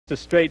the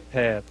straight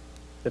path,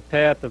 the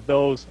path of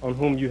those on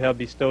whom you have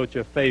bestowed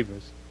your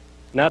favors,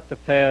 not the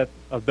path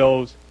of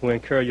those who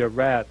incur your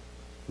wrath,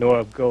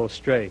 nor go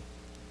astray.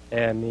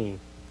 Ameen.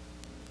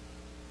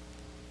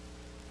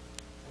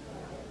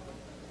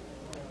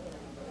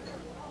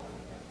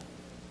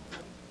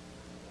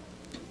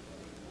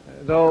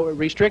 Though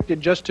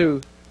restricted just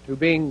to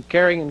being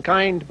caring and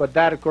kind, but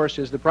that, of course,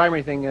 is the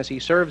primary thing as he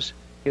serves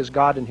his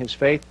God and his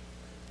faith.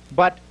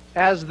 But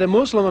as the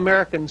Muslim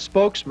American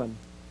spokesman,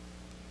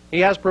 he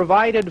has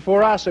provided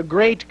for us a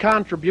great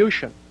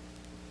contribution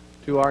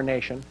to our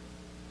nation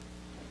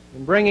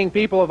in bringing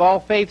people of all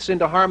faiths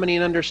into harmony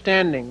and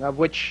understanding, of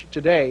which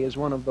today is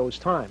one of those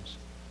times.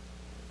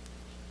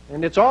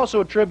 And it's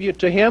also a tribute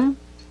to him,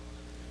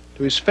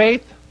 to his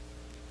faith,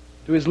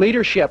 to his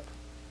leadership,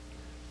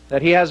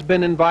 that he has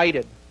been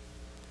invited,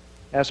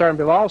 as Sergeant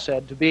Bilal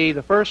said, to be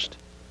the first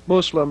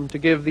Muslim to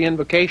give the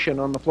invocation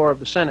on the floor of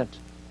the Senate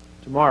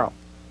tomorrow.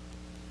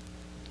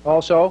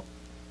 Also,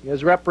 he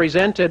has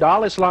represented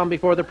al-Islam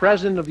before the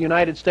President of the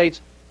United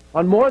States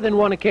on more than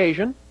one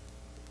occasion,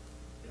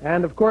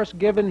 and of course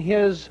given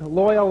his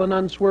loyal and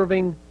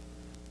unswerving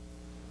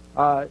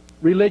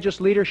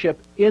religious leadership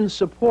in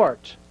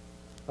support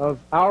of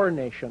our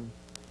nation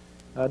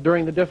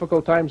during the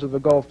difficult times of the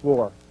Gulf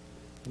War.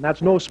 And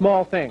that's no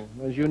small thing.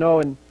 As you know,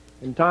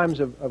 in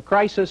times of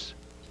crisis,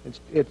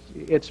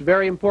 it's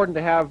very important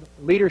to have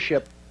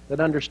leadership that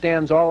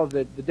understands all of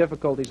the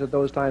difficulties of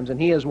those times, and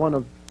he is one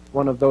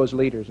of those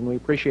leaders, and we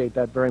appreciate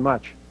that very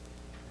much.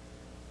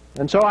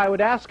 And so I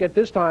would ask at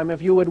this time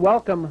if you would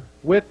welcome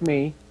with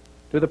me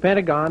to the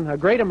Pentagon a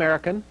great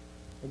American,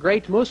 a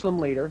great Muslim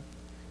leader,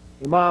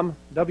 Imam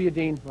W.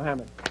 Deen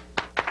Mohammed.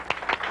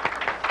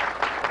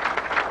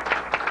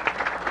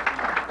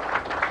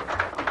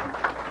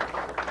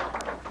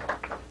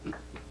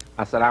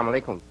 Assalamu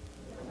alaikum,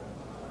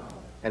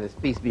 and his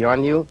peace be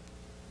on you.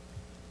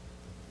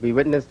 We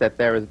witness that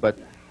there is but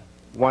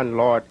one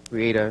Lord,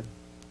 creator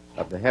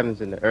of the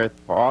heavens and the earth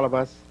for all of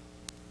us,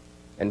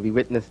 and we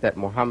witness that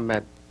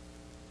Muhammad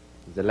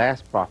is the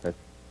last prophet,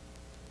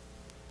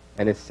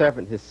 and his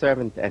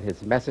servant and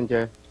his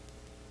messenger,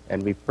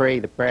 and we pray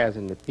the prayers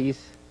and the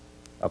peace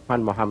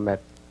upon Muhammad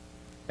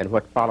and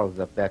what follows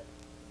of that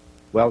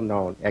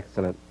well-known,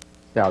 excellent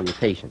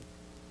salutation.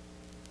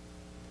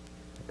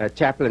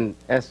 Chaplain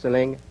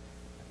Esterling,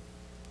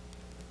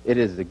 it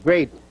is a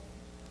great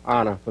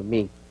honor for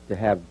me to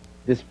have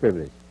this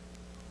privilege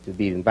to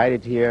be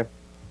invited here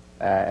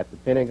at the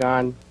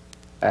Pentagon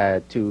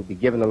to be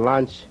given a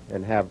lunch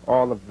and have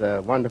all of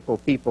the wonderful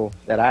people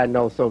that I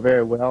know so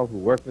very well who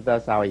work with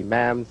us, our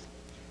imams,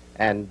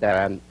 and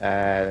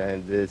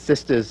the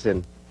sisters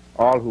and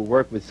all who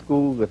work with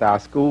schools, with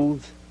our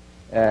schools.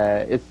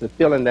 It's the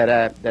feeling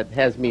that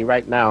has me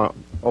right now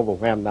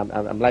overwhelmed.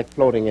 I'm like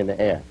floating in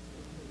the air.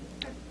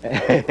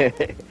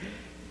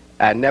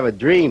 I never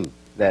dreamed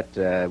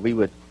that we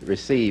would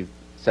receive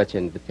such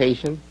an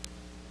invitation.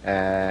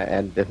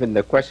 And when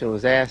the question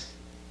was asked,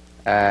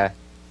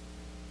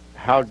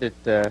 how did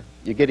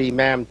you get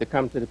Imam to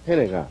come to the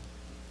Pentagon?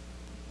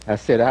 I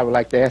said, I would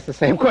like to ask the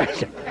same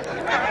question.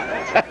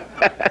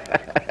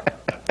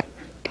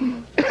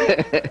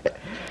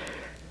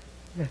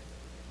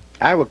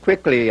 I would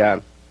quickly,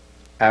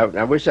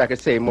 I wish I could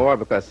say more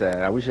because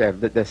I wish I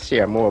could just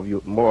share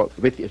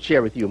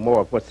share with you more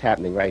of what's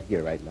happening right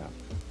here, right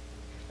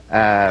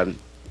now.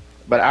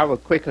 But I will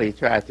quickly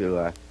try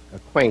to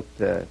acquaint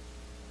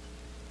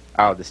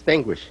our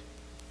distinguished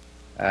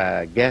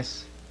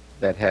guest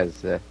that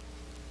has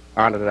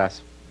honored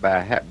us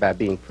by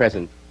being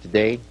present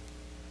today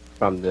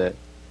from the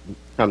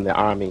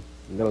Army,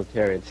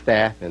 military, and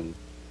staff, and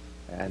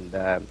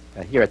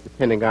here at the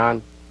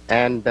Pentagon,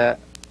 and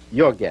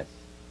your guests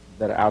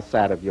that are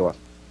outside of your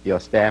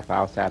staff,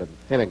 outside of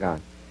the Pentagon.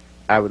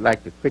 I would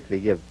like to quickly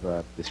give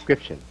a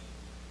description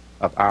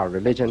of our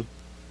religion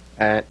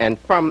and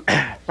from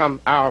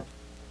our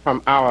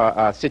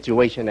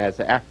situation as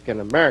African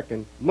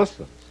American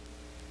Muslims.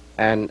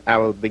 And I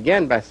will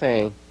begin by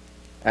saying,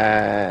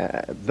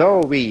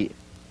 though we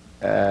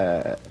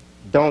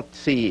don't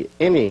see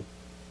any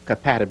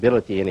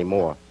compatibility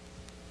anymore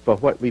for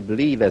what we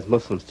believe as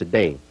Muslims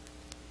today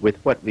with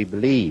what we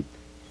believed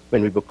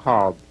when we were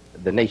called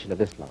the Nation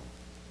of Islam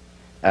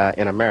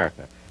in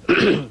America,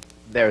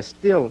 there are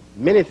still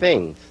many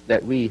things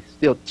that we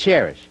still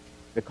cherish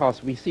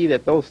because we see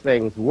that those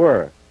things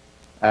were,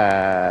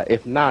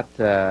 if not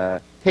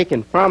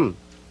taken from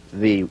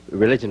the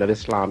religion of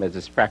Islam as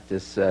it's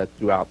practiced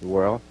throughout the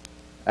world,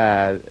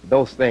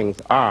 those things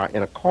are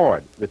in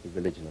accord with the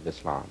religion of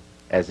Islam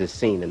as is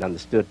seen and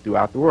understood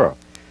throughout the world.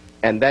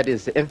 And that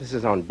is the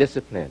emphasis on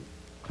discipline,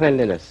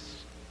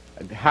 cleanliness,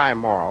 high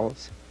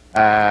morals,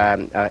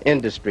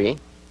 industry.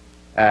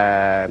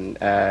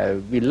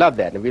 We love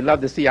that, and we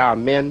love to see our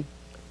men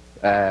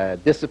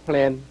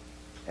disciplined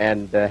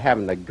and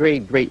having a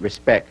great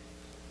respect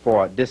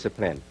for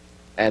discipline.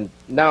 And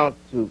now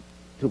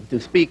to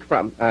speak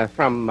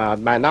from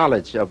my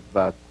knowledge of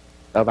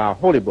our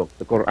holy book,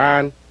 the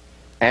Quran,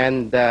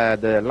 and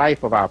the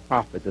life of our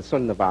prophet, the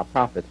sunnah of our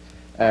prophet.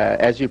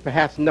 As you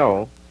perhaps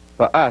know,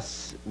 for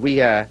us, we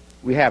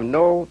have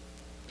no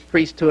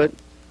priesthood,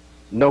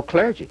 no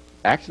clergy.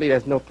 Actually,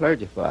 there's no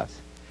clergy for us.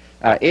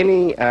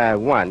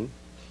 Anyone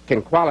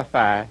can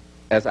qualify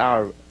as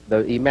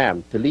the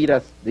imam to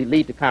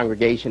lead the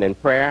congregation in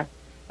prayer,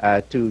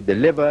 to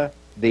deliver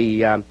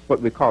the what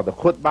we call the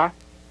khutbah,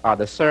 or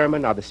the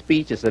sermon, or the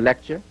speech. Is a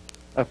lecture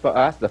for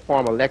us, the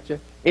formal lecture.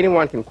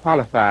 Anyone can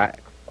qualify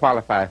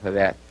for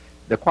that.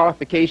 The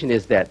qualification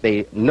is that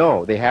they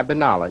have the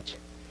knowledge,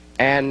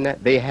 and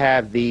they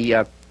have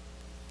the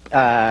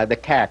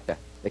character.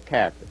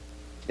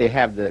 They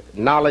have the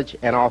knowledge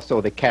and also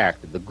the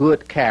character, the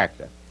good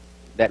character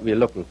that we're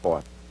looking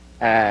for.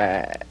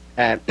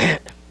 And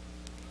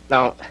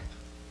now,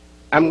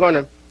 I'm going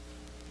to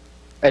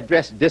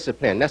address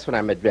discipline. That's what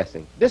I'm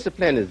addressing.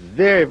 Discipline is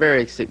very,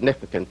 very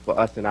significant for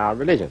us in our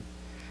religion.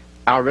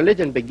 Our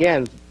religion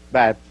begins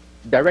by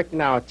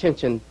directing our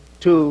attention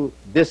to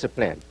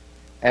discipline.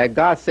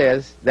 God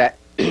says that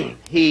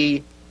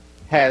He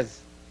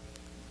has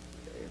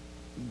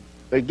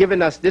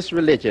given us this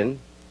religion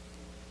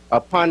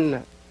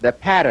upon the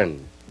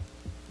pattern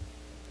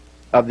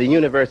of the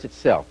universe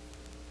itself.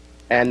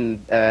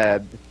 And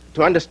to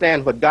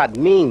understand what God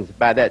means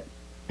by that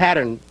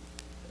pattern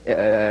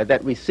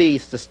that we see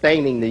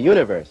sustaining the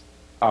universe,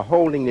 or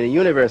holding the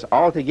universe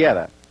all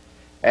together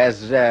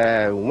as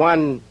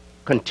one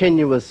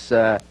continuous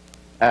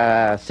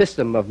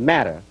system of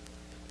matter,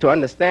 to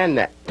understand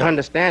that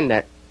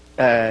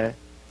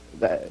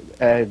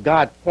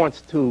God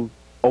points to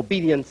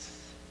obedience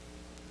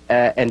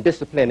and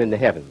discipline in the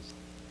heavens.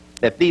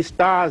 That these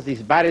stars,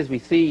 these bodies we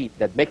see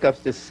that make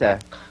up this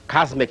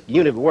cosmic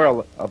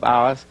world of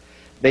ours,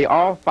 they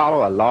all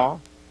follow a law.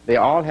 They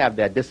all have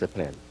their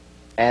discipline,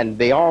 and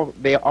they all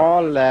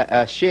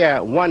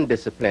share one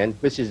discipline,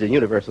 which is the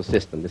universal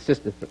system,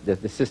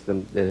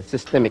 the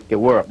systemic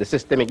world, the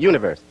systemic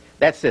universe.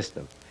 That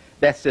system,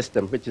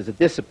 which is a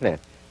discipline.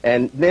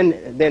 And then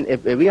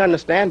if we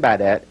understand by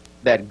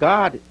that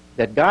God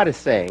is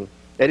saying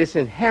that it's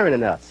inherent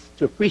in us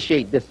to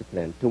appreciate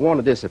discipline, to want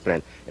a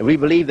discipline, and we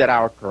believe that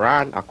our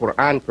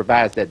Quran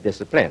provides that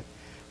discipline.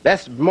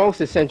 That's most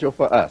essential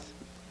for us.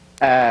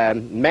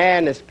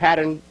 Man is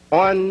patterned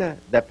on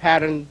the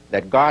pattern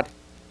that God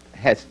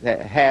has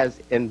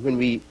when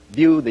we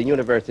view the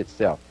universe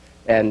itself.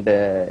 And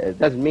it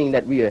doesn't mean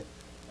that we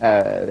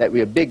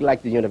are big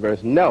like the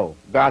universe. No,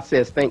 God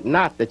says, think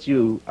not that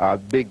you are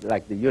big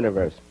like the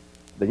universe.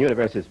 The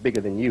universe is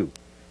bigger than you.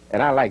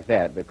 And I like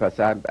that,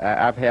 because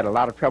I've had a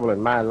lot of trouble in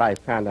my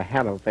life trying to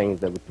handle things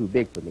that were too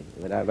big for me.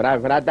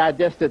 When I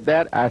digested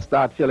that, I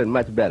start feeling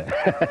much better.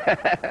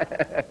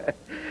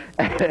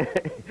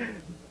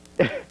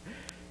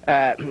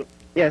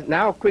 Yes,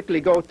 now I'll quickly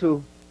go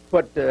to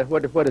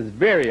what is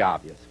very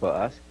obvious for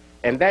us,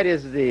 and that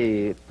is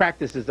the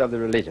practices of the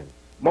religion.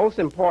 Most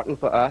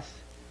important for us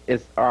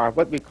are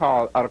what we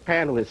call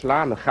Arkanul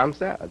Islam, the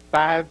Khamsa,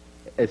 5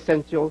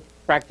 essential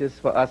practices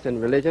for us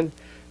in religion.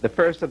 The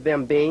first of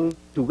them being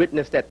to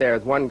witness that there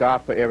is one God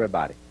for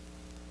everybody.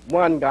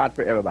 One God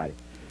for everybody.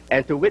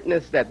 And to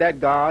witness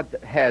that God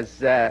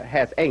has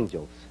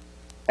angels,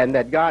 and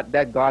that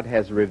God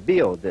has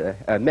revealed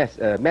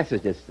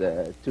messages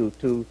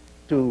to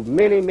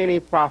many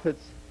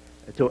prophets,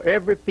 to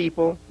every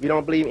people. We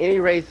don't believe any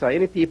race or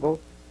any people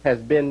has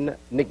been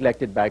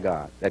neglected by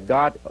God. That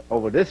God,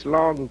 over this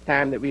long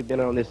time that we've been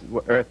on this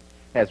earth,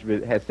 has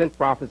sent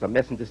prophets or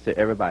messengers to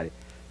everybody.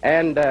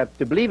 And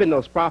to believe in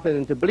those prophets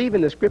and to believe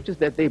in the scriptures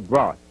that they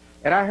brought.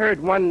 And I heard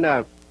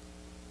one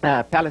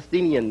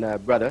Palestinian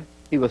brother,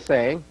 he was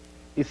saying,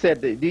 he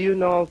said, do you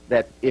know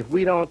that if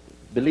we don't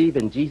believe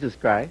in Jesus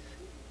Christ,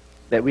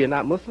 that we are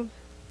not Muslims?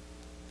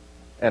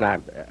 And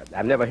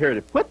I've never heard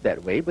it put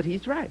that way, but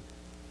he's right.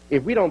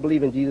 If we don't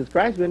believe in Jesus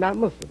Christ, we're not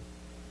Muslims.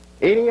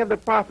 Any of the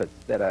prophets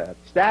that are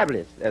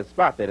established as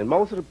prophets, and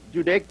most of the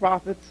Judaic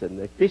prophets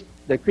and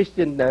the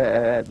Christian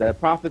the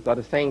prophets are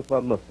the same for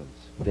Muslims.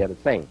 They're the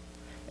same.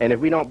 And if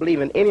we don't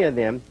believe in any of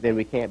them, then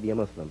we can't be a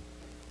Muslim.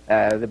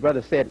 The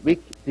brother said, do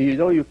you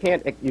know you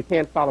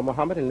can't follow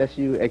Muhammad unless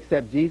you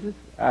accept Jesus?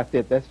 I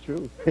said, that's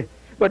true.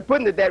 But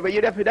putting it that way, you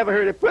never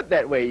heard it put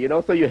that way, you know,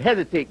 so you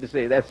hesitate to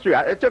say that's true.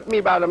 It took me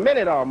about a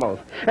minute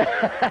almost.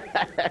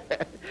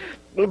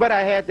 But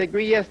I had to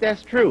agree, yes,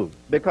 that's true,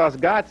 because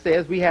God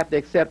says we have to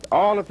accept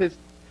all of His,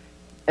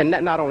 and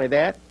not only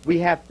that, we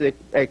have to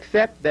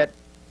accept that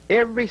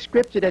every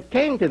scripture that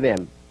came to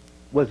them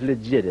was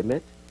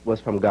legitimate,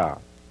 was from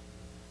God.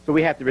 So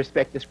we have to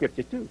respect the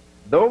scripture too,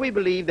 though we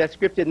believe that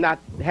scripture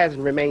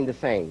hasn't remained the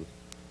same.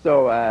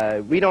 So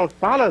we don't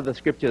follow the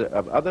scripture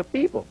of other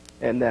people,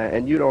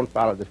 and you don't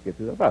follow the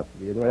scriptures of us.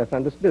 You know, that's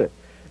understood.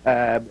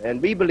 And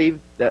we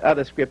believe that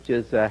other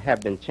scriptures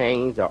have been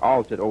changed or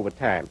altered over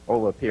time,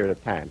 over a period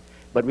of time.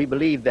 But we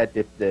believe that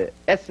if the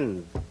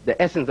essence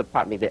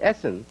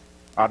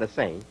are the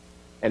same,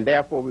 and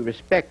therefore we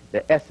respect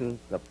the essence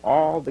of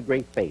all the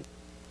great faiths,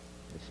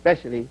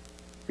 especially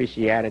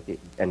Christianity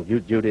and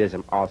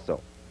Judaism also.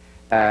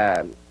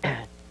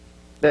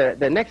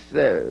 The next,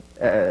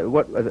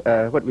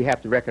 what we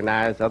have to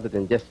recognize, other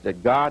than just the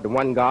God, the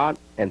one God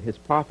and His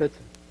prophets,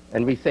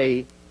 and we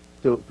say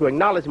To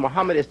acknowledge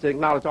Muhammad is to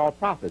acknowledge all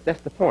prophets.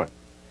 That's the point.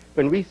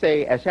 When we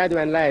say, Ashhadu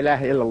an la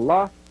ilaha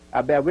illallah,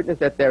 I bear witness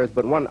that there is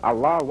but one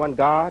Allah, one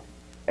God,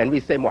 and we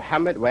say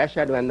Muhammad, wa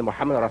ashhadu anna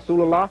Muhammad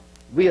Rasulullah,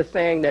 we are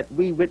saying that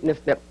we witness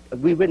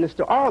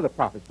to all the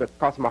prophets,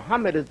 because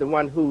Muhammad is the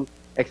one who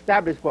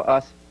established for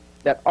us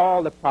that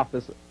all the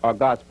prophets are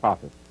God's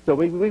prophets. So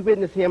when we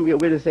witness him, we are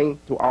witnessing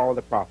to all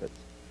the prophets.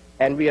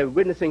 And we are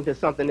witnessing to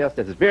something else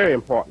that's very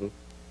important.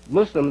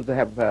 Muslims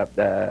have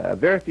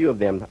very few of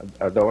them,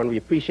 though, and we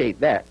appreciate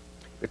that,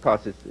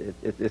 because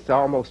it's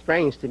almost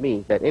strange to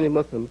me that any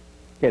Muslim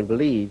can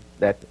believe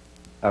that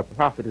a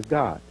prophet is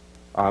God,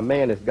 or a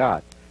man is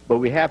God. But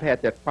we have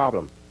had that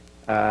problem.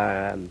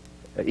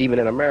 Even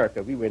in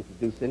America, we were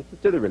introduced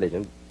into the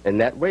religion. In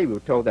that way, we were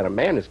told that a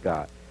man is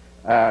God.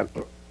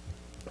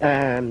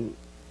 And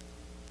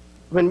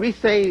when we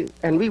say,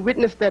 and we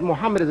witness that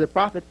Muhammad is a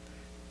prophet,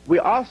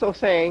 we're also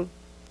saying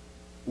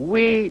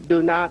we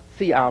do not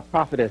see our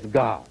prophet as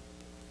God.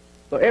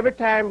 So every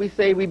time we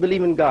say we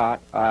believe in God,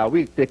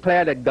 we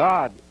declare that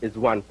God is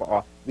one for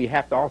all. We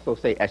have to also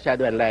say,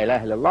 Ashhadu an la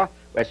ilaha illallah,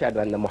 wa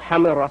ashhadu anna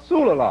Muhammad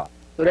Rasulullah.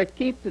 So that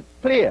keeps it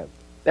clear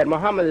that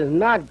Muhammad is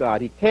not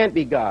God. He can't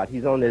be God.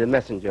 He's only the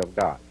messenger of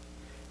God.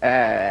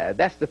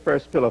 That's the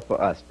first pillar for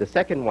us. The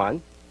second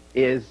one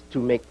is to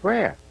make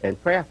prayer.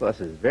 And prayer for us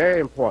is very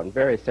important,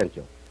 very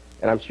essential.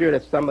 And I'm sure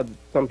that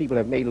some people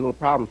have made a little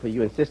problem for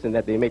you insisting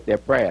that they make their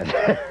prayers.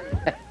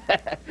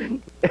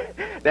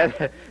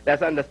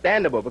 That's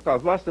understandable,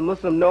 because once the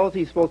Muslim knows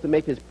he's supposed to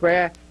make his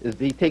prayer,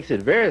 he takes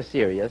it very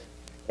serious,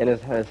 and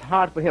it's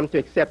hard for him to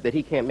accept that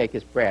he can't make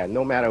his prayer.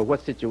 No matter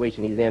what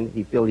situation he's in,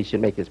 he feels he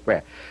should make his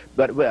prayer.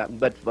 But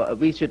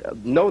we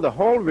should know the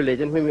whole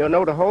religion. When we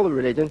know the whole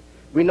religion,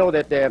 we know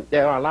that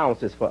there are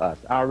allowances for us.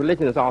 Our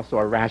religion is also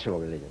a rational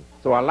religion.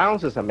 So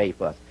allowances are made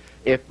for us.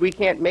 If we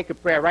can't make a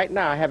prayer right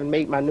now, I haven't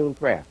made my noon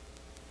prayer.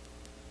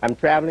 I'm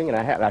traveling, and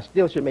I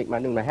still should make my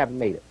noon. I haven't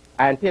made it.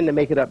 I intend to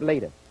make it up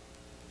later.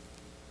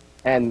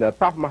 And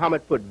Prophet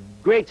Muhammad put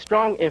great,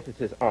 strong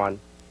emphasis on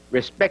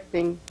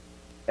respecting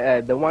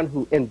the one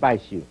who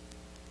invites you.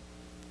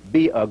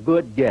 Be a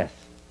good guest.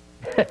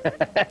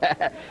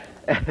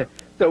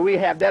 So we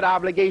have that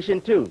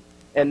obligation too.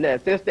 And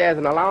since there's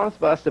an allowance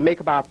for us to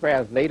make up our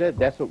prayers later,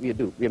 that's what we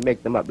do. We'll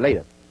make them up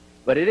later.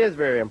 But it is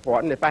very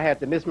important. If I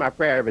had to miss my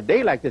prayer every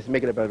day like this,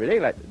 make it up every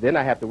day like this, then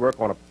I have to work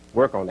on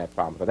that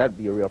problem. So that'd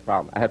be a real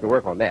problem. I have to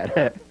work on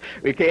that.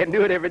 We can't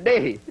do it every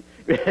day.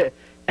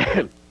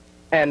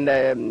 And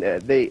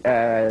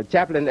the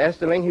chaplain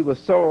Esterling, he was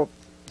so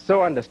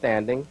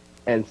understanding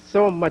and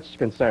so much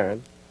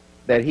concerned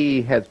that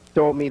he has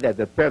told me that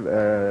the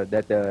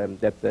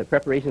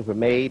preparations were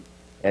made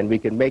and we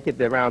could make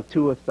it around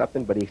 2 or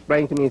something. But he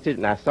explained to me,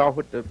 and I saw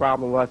what the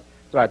problem was,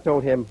 so I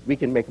told him we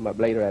can make them up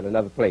later at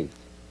another place.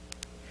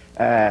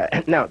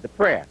 Now, the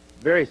prayer,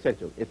 very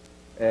essential.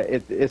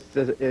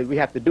 We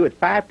have to do it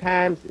 5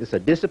 times. It's a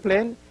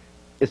discipline.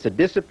 It's a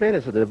discipline.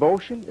 It's a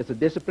devotion. It's a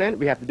discipline.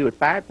 We have to do it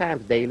 5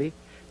 times daily.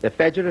 The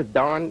Fajr is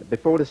dawn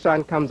before the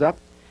sun comes up,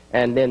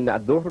 and then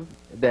Dhuhr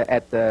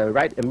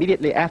right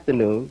immediately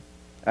afternoon.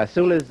 As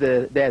soon as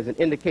there's an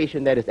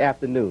indication that it's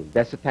afternoon,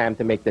 that's the time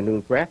to make the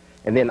noon prayer.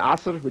 And then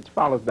Asr, which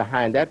follows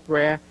behind that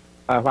prayer,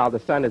 while the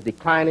sun is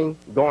declining,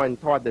 going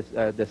toward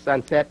the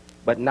sunset,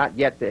 but not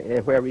yet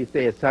where we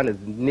say the sun is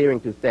nearing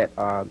to set,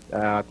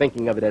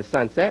 thinking of it as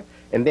sunset.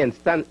 And then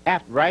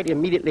right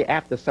immediately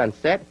after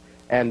sunset,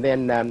 and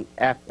then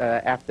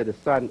after the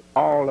sun,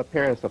 all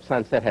appearance of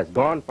sunset has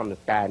gone from the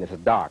sky and it's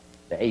dark.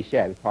 The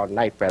Isha, we call it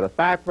night prayer. The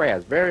 5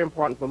 prayers, very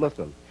important for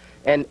Muslims.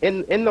 And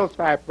in those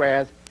 5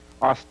 prayers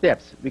are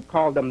steps. We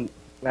call them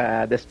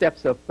the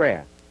steps of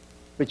prayer,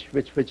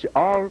 which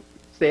all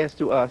says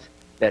to us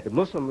that the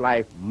Muslim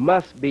life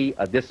must be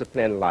a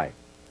disciplined life.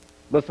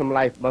 Muslim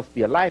life must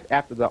be a life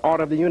after the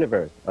order of the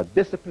universe. A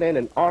disciplined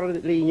and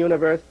orderly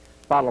universe,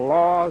 follow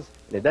laws,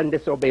 and it doesn't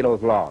disobey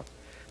those laws.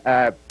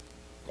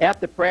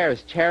 After prayer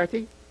is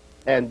charity,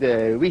 and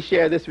we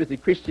share this with the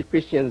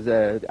Christians.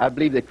 I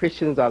believe that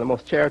Christians are the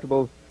most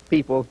charitable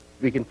people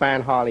we can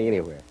find hardly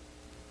anywhere.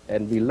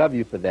 And we love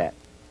you for that.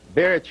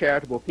 Very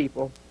charitable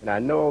people, and I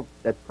know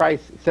that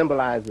Christ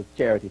symbolizes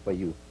charity for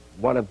you.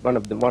 One of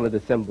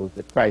the symbols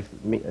that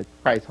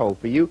Christ holds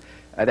for you,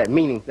 that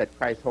meanings that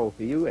Christ holds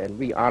for you, and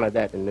we honor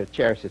that and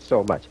cherish it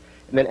so much.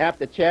 And then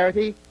after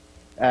charity,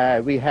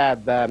 we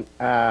have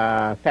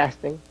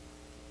fasting,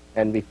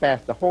 and we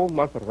fast the whole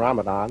month of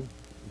Ramadan.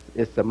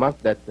 It's a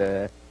month that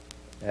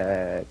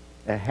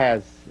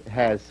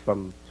has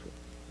from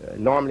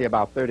normally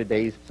about 30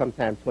 days,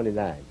 sometimes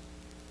 29,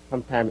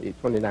 sometimes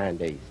 29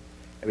 days.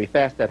 And we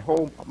fast that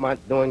whole month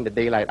during the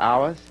daylight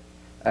hours.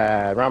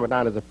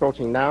 Ramadan is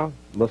approaching now.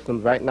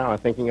 Muslims right now are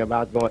thinking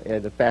about going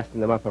to fast in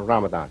the month of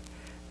Ramadan.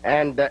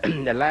 And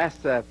the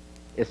last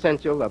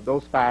essential of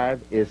those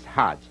 5 is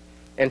Hajj.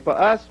 And for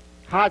us,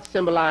 Hajj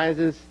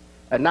symbolizes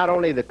not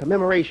only the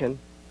commemoration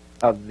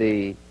of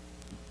the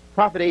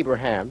Prophet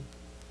Abraham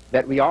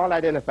that we all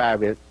identify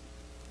with,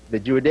 the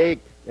Judaic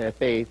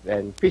faith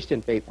and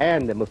Christian faith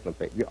and the Muslim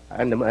faith,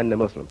 and the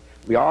Muslims.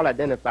 We all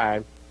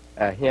identify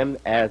him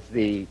as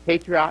the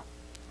patriarch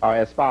or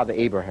as Father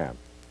Abraham.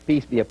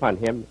 Peace be upon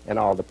him and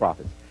all the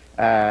prophets.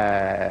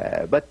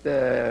 But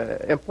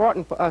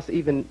important for us,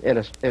 even in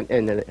a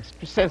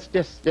sense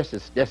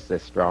just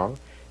as strong,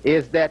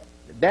 is that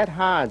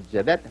Hajj,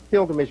 that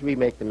pilgrimage we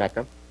make to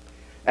Mecca,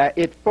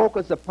 it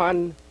focuses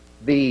upon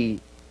the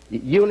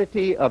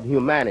unity of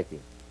humanity.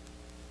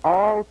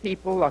 All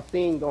people are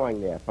seen going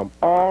there, from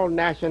all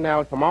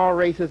nationalities, from all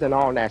races and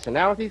all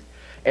nationalities.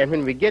 And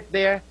when we get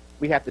there,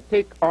 we have to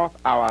take off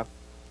our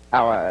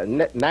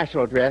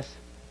national dress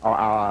or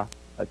our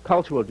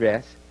cultural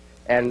dress.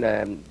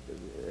 And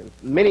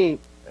many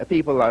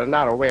people are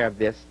not aware of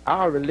this.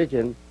 Our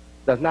religion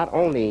does not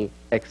only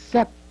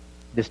accept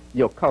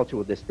your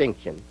cultural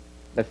distinction.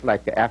 That's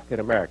like the African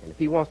American. If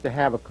he wants to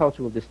have a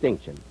cultural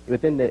distinction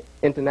within the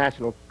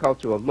international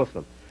culture of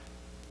Muslims,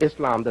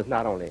 Islam does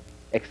not only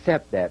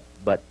accept that,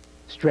 but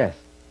stress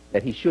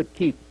that he should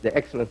keep the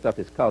excellence of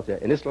his culture,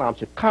 and Islam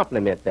should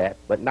complement that,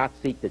 but not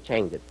seek to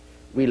change it.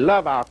 We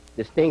love our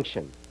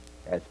distinction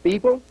as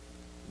people,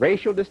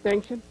 racial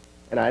distinction,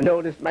 and I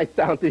know this might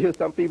sound to you,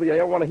 some people, they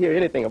don't want to hear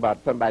anything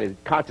about somebody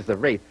conscious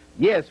of race.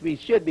 Yes, we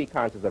should be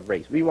conscious of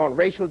race. We want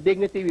racial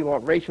dignity, we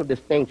want racial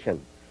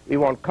distinction. We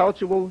want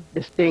cultural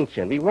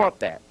distinction, we want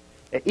that.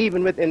 And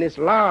even within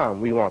Islam,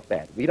 we want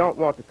that. We don't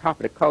want to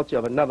copy the culture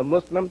of another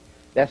Muslim.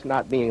 That's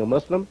not being a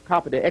Muslim.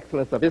 Copy the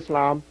excellence of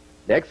Islam,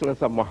 the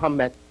excellence of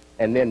Muhammad,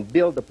 and then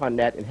build upon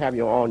that and have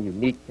your own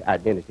unique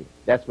identity.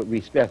 That's what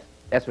we stress.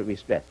 That's what we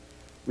stress.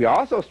 We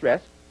also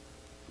stress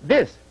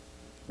this,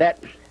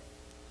 that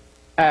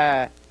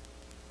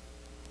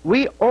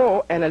we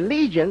owe an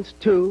allegiance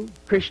to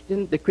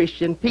the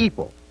Christian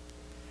people.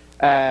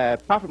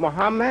 Prophet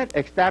Muhammad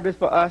established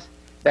for us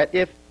that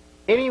if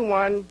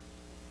anyone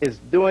is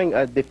doing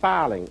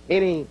defiling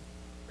any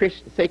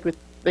sacred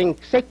thing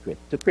sacred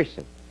to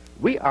Christians,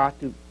 we are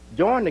to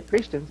join the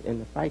Christians in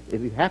the fight. If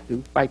we have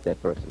to, fight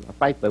that person or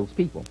fight those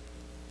people.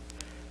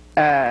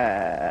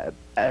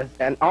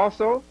 And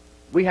also,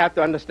 we have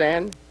to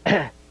understand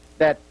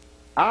that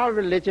our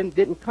religion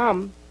didn't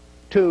come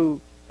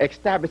to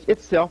establish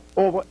itself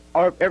over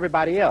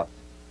everybody else.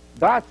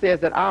 God says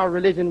that our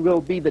religion will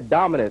be the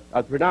dominant,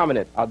 or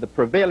predominant, or the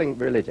prevailing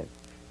religion.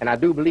 And I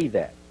do believe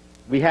that.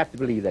 We have to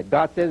believe that.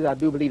 God says I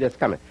do believe that's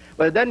coming.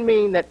 But it doesn't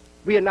mean that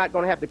we are not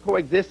going to have to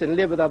coexist and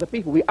live with other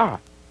people. We are.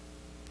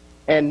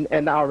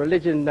 And our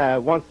religion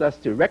wants us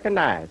to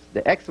recognize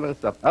the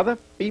excellence of other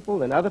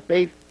people and other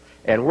faiths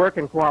and work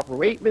and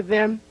cooperate with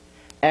them.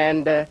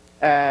 And in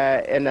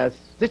a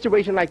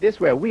situation like this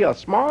where we are a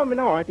small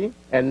minority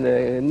and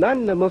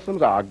none of the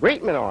Muslims are a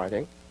great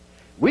minority,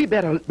 we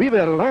better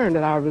learn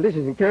that our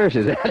religion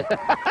encourages that.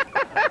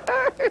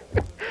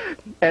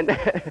 and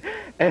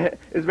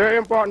it's very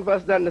important for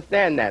us to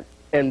understand that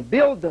and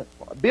build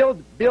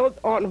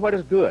on what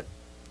is good,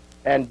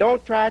 and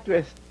don't try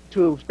to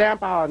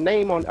stamp our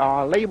name on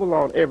our label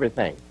on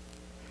everything.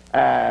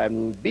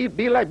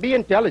 Be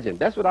intelligent.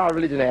 That's what our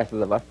religion asks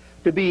of us,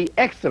 to be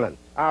excellent.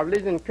 Our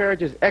religion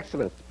encourages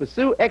excellence, to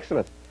pursue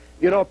excellence.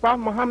 You know,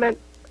 Prophet Muhammad,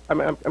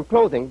 I'm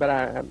closing, but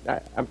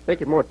I'm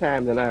taking more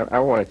time than I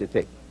wanted to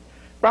take.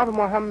 Prophet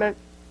Muhammad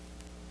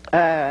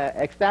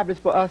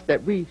established for us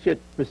that we should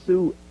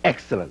pursue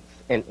excellence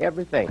in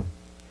everything.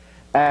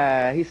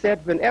 He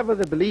said whenever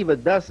the believer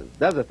does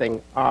a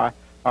thing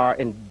or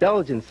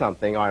indulge in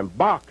something or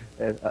embark,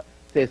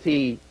 says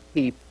he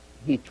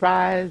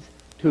tries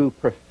to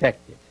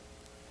perfect it.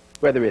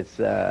 Whether it's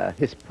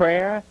his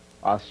prayer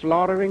or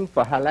slaughtering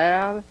for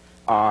halal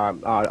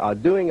or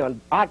doing an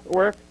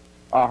artwork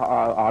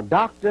or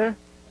doctor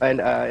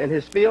in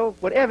his field,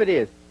 whatever it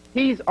is,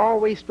 he's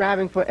always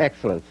striving for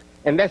excellence.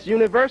 And that's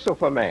universal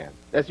for man.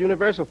 That's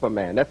universal for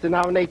man. That's in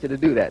our nature to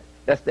do that.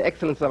 That's the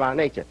excellence of our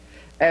nature.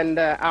 And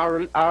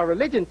our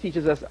religion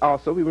teaches us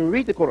also, when we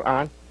read the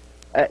Quran,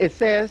 it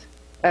says,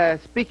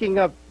 speaking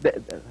of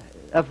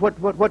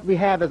what we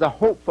have as a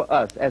hope for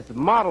us, as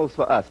models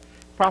for us,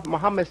 Prophet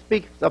Muhammad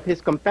speaks of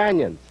his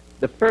companions,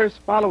 the first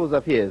followers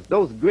of his,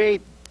 those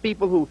great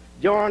people who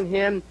joined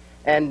him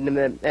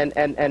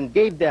and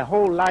gave their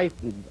whole life,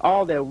 and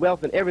all their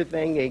wealth and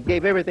everything. They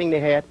gave everything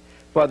they had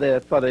for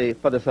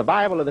the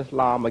survival of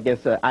Islam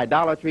against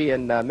idolatry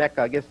in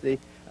Mecca, against the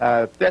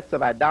threats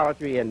of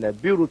idolatry and the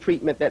brutal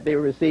treatment that they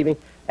were receiving,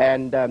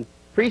 and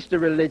preached the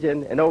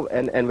religion,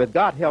 and with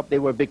God's help they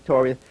were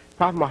victorious.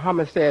 Prophet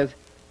Muhammad says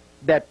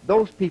that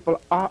those people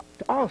are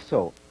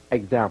also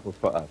examples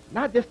for us.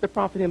 Not just the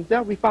Prophet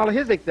himself, we follow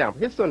his example,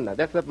 his sunnah,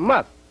 that's a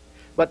must.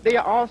 But they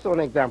are also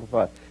an example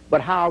for us. But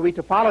how are we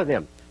to follow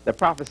them? The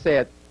Prophet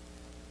said,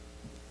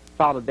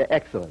 follow their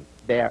excellence.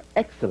 Their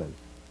excellence.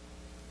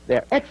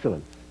 Their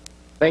excellence.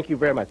 Thank you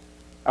very much.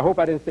 I hope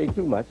I didn't say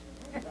too much.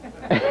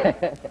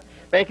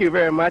 Thank you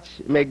very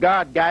much. May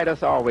God guide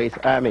us always.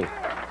 Ameen.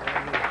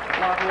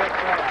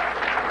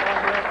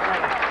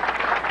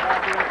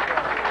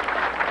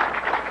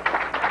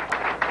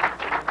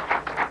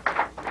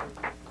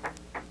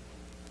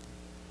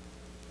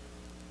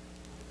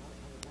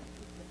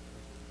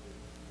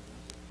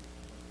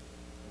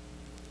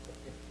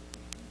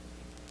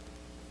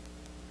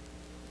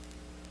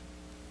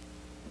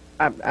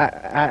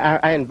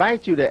 I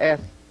invite you to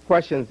ask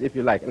questions if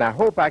you like, and I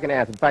hope I can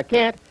answer. If I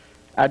can't,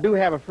 I do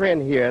have a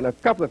friend here and a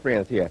couple of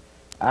friends here.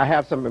 I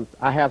have some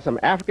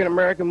African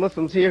American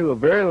Muslims here who are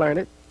very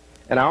learned,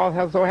 and I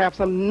also have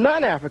some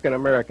non-African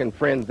American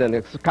friends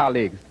and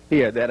colleagues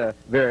here that are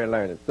very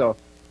learned. So,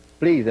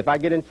 please, if I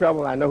get in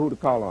trouble, I know who to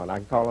call on. I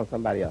can call on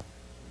somebody else.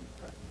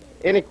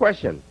 Any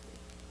question?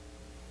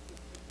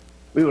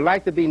 We would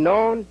like to be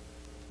known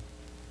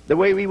the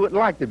way we would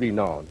like to be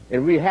known,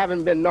 and we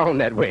haven't been known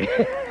that way.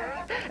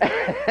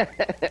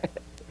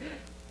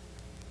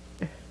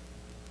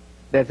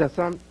 There's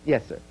some?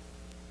 Yes, sir.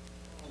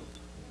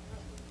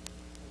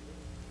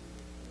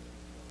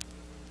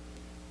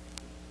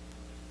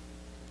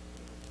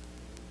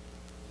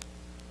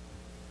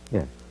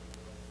 Yes.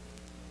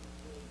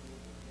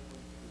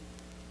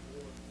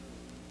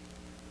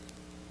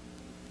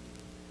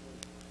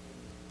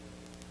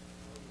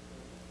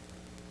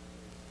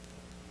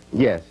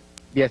 Yes.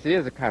 Yes, it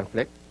is a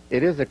conflict.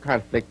 It is a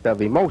conflict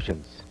of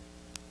emotions,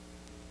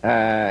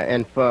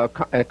 and for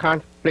a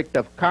conflict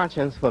of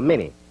conscience for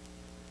many.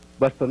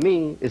 But for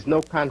me, it's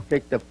no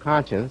conflict of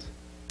conscience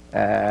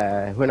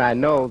when I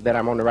know that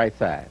I'm on the right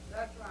side.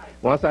 That's right.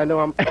 Once I know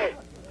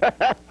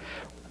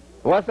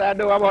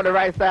I'm on the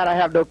right side, I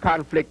have no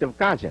conflict of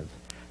conscience.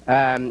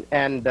 In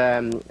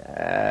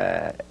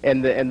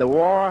the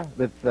war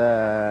with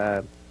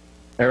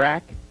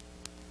Iraq,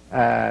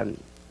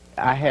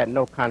 I had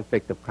no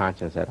conflict of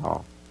conscience at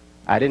all.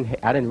 I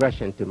didn't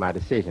rush into my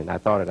decision. I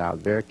thought it out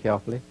very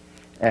carefully,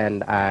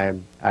 and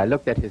I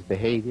looked at his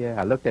behavior.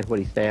 I looked at what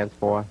he stands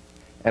for,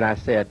 and I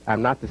said,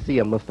 I'm not to see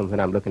a Muslim when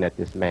I'm looking at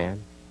this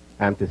man.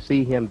 I'm to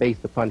see him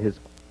based upon his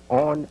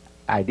own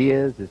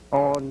ideas, his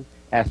own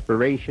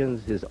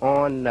aspirations, his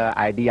own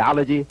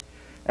ideology,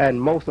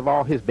 and most of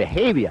all his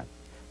behavior,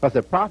 because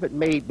the Prophet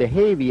made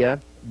behavior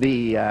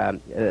the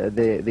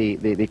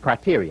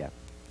criteria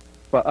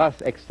for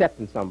us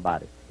accepting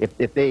somebody.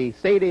 If they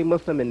say they're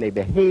Muslim and they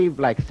behave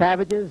like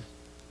savages,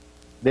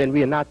 then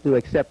we are not to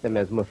accept them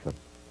as Muslims.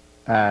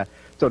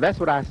 So that's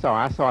what I saw.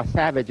 I saw a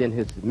savage in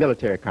his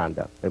military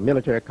conduct. The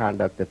military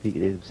conduct of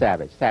is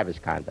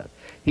savage conduct.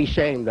 He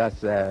shamed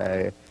us,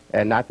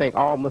 and I think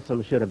all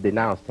Muslims should have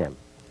denounced him.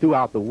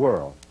 Throughout the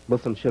world,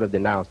 Muslims should have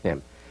denounced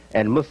him.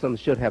 And Muslims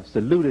should have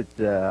saluted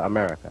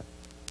America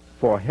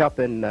for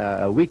helping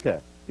weaker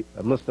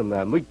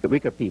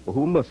people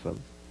who are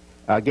Muslims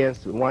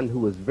against one who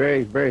was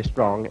very, very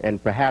strong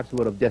and perhaps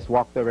would have just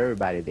walked over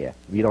everybody there.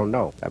 We don't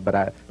know.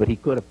 But he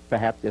could have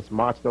perhaps just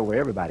marched over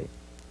everybody,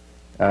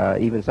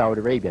 even Saudi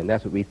Arabia, and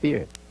that's what we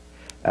feared.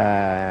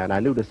 And I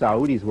knew the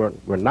Saudis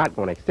were not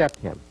going to accept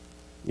him,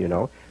 you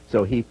know.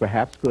 So he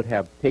perhaps could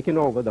have taken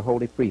over the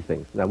holy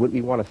precincts. Now, would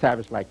we want a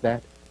savage like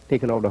that,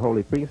 taking over the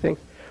holy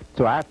precincts?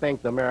 So I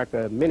thanked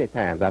America many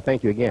times. I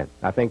thank you again.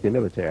 I thank the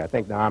military. I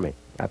thank the Army.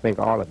 I thank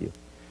all of you.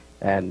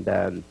 And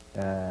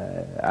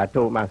I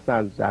told my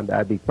sons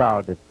I'd be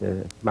proud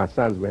that my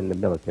sons were in the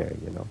military,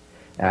 you know.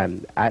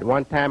 And at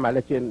one time, I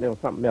let you know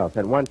something else.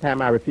 At one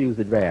time, I refused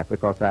the draft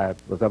because I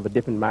was of a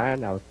different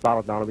mind. I was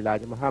followed the Honorable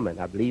Elijah Muhammad.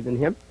 I believed in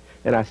him,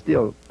 and I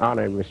still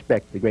honor and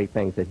respect the great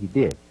things that he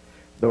did.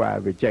 Though I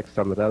reject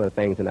some of the other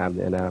things, and I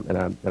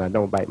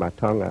don't bite my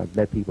tongue, I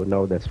let people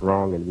know that's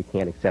wrong, and we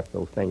can't accept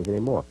those things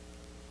anymore.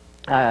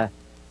 I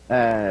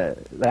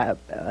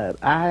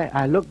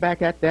look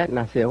back at that, and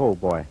I say, oh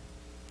boy,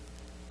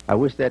 I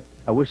wish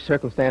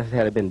circumstances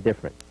had been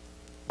different.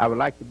 I would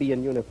like to be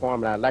in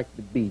uniform, and I'd like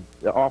to be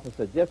the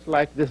officer just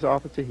like this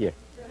officer here.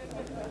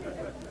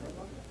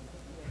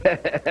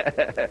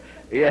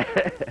 Yeah.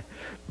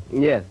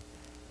 Yes.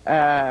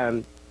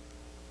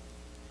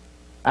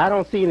 I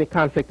don't see any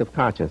conflict of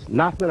conscience,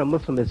 not when a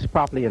Muslim is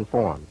properly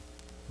informed.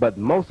 But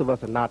most of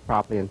us are not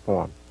properly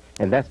informed,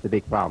 and that's the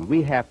big problem.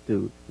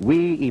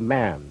 We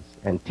imams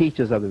and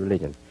teachers of the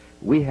religion,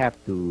 we have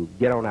to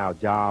get on our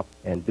job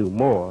and do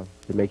more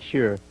to make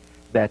sure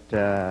that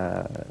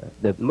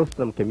the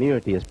Muslim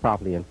community is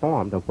properly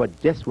informed of what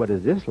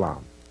is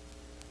Islam,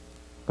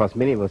 because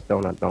many of us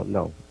don't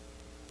know.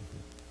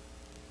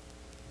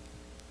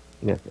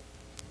 Yes, sir.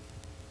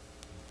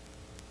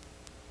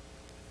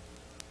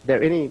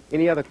 There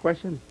any other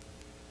questions?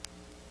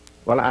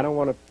 Well, I don't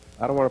want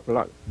to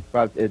prolong,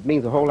 but it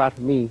means a whole lot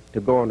for me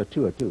to go on the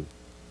tour too.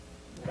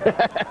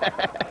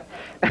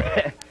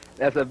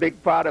 That's a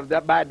big part of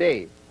that my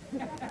day.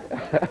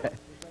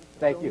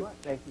 Thank you.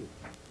 Thank you.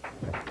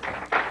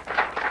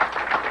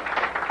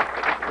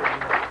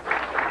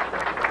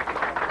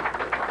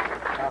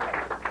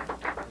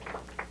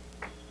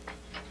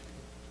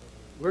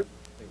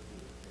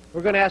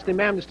 We're going to ask the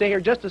Imam to stay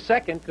here just a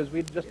second, because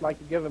we'd just like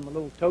to give him a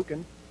little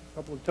token, a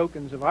couple of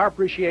tokens of our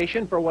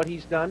appreciation for what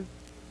he's done.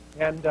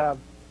 And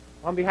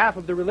on behalf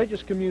of the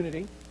religious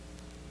community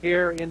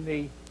here in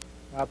the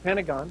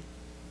Pentagon,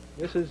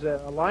 this is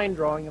a line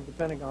drawing of the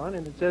Pentagon,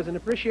 and it says, "An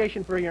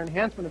appreciation for your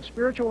enhancement of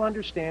spiritual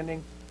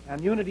understanding and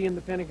unity in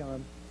the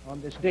Pentagon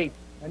on this date."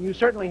 And you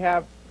certainly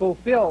have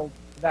fulfilled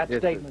that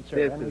statement,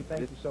 sir, and we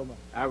thank you so much.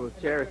 I will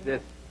cherish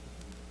this.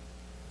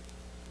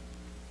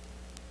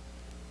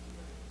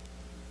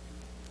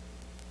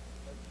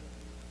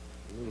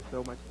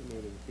 so much for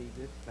me to receive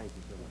this. Thank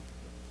you so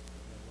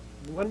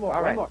much. One more.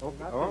 All right. One more.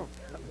 Okay. Oh.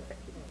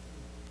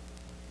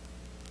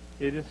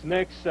 Okay, this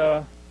next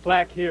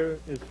plaque here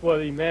is for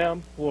the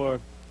Imam for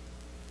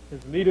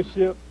his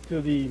leadership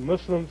to the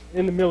Muslims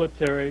in the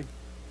military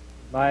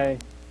by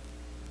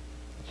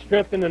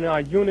strengthening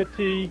our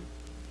unity,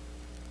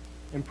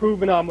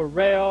 improving our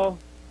morale,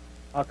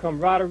 our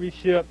camaraderie,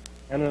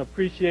 and an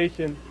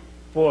appreciation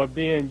for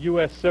being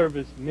U.S.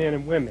 service men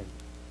and women.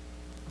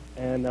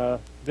 And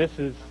this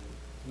is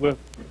with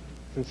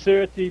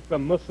sincerity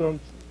from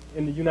Muslims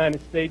in the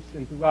United States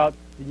and throughout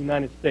the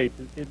United States.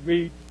 It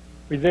reads,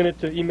 presented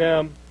to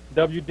Imam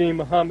W. Deen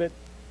Mohammed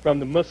from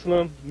the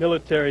Muslim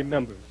military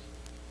members.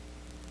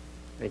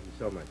 Thank you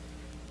so much.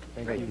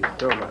 Thank Thank you. you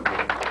so much.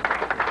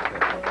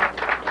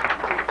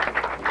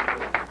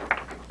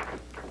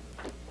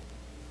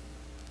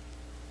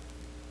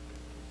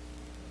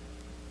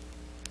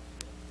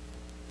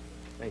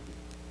 Thank you.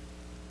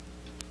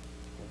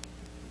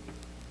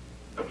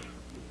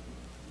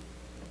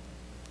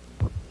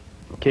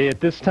 Okay, at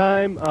this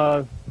time,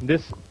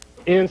 this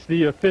ends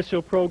the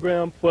official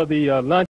program for the lunch.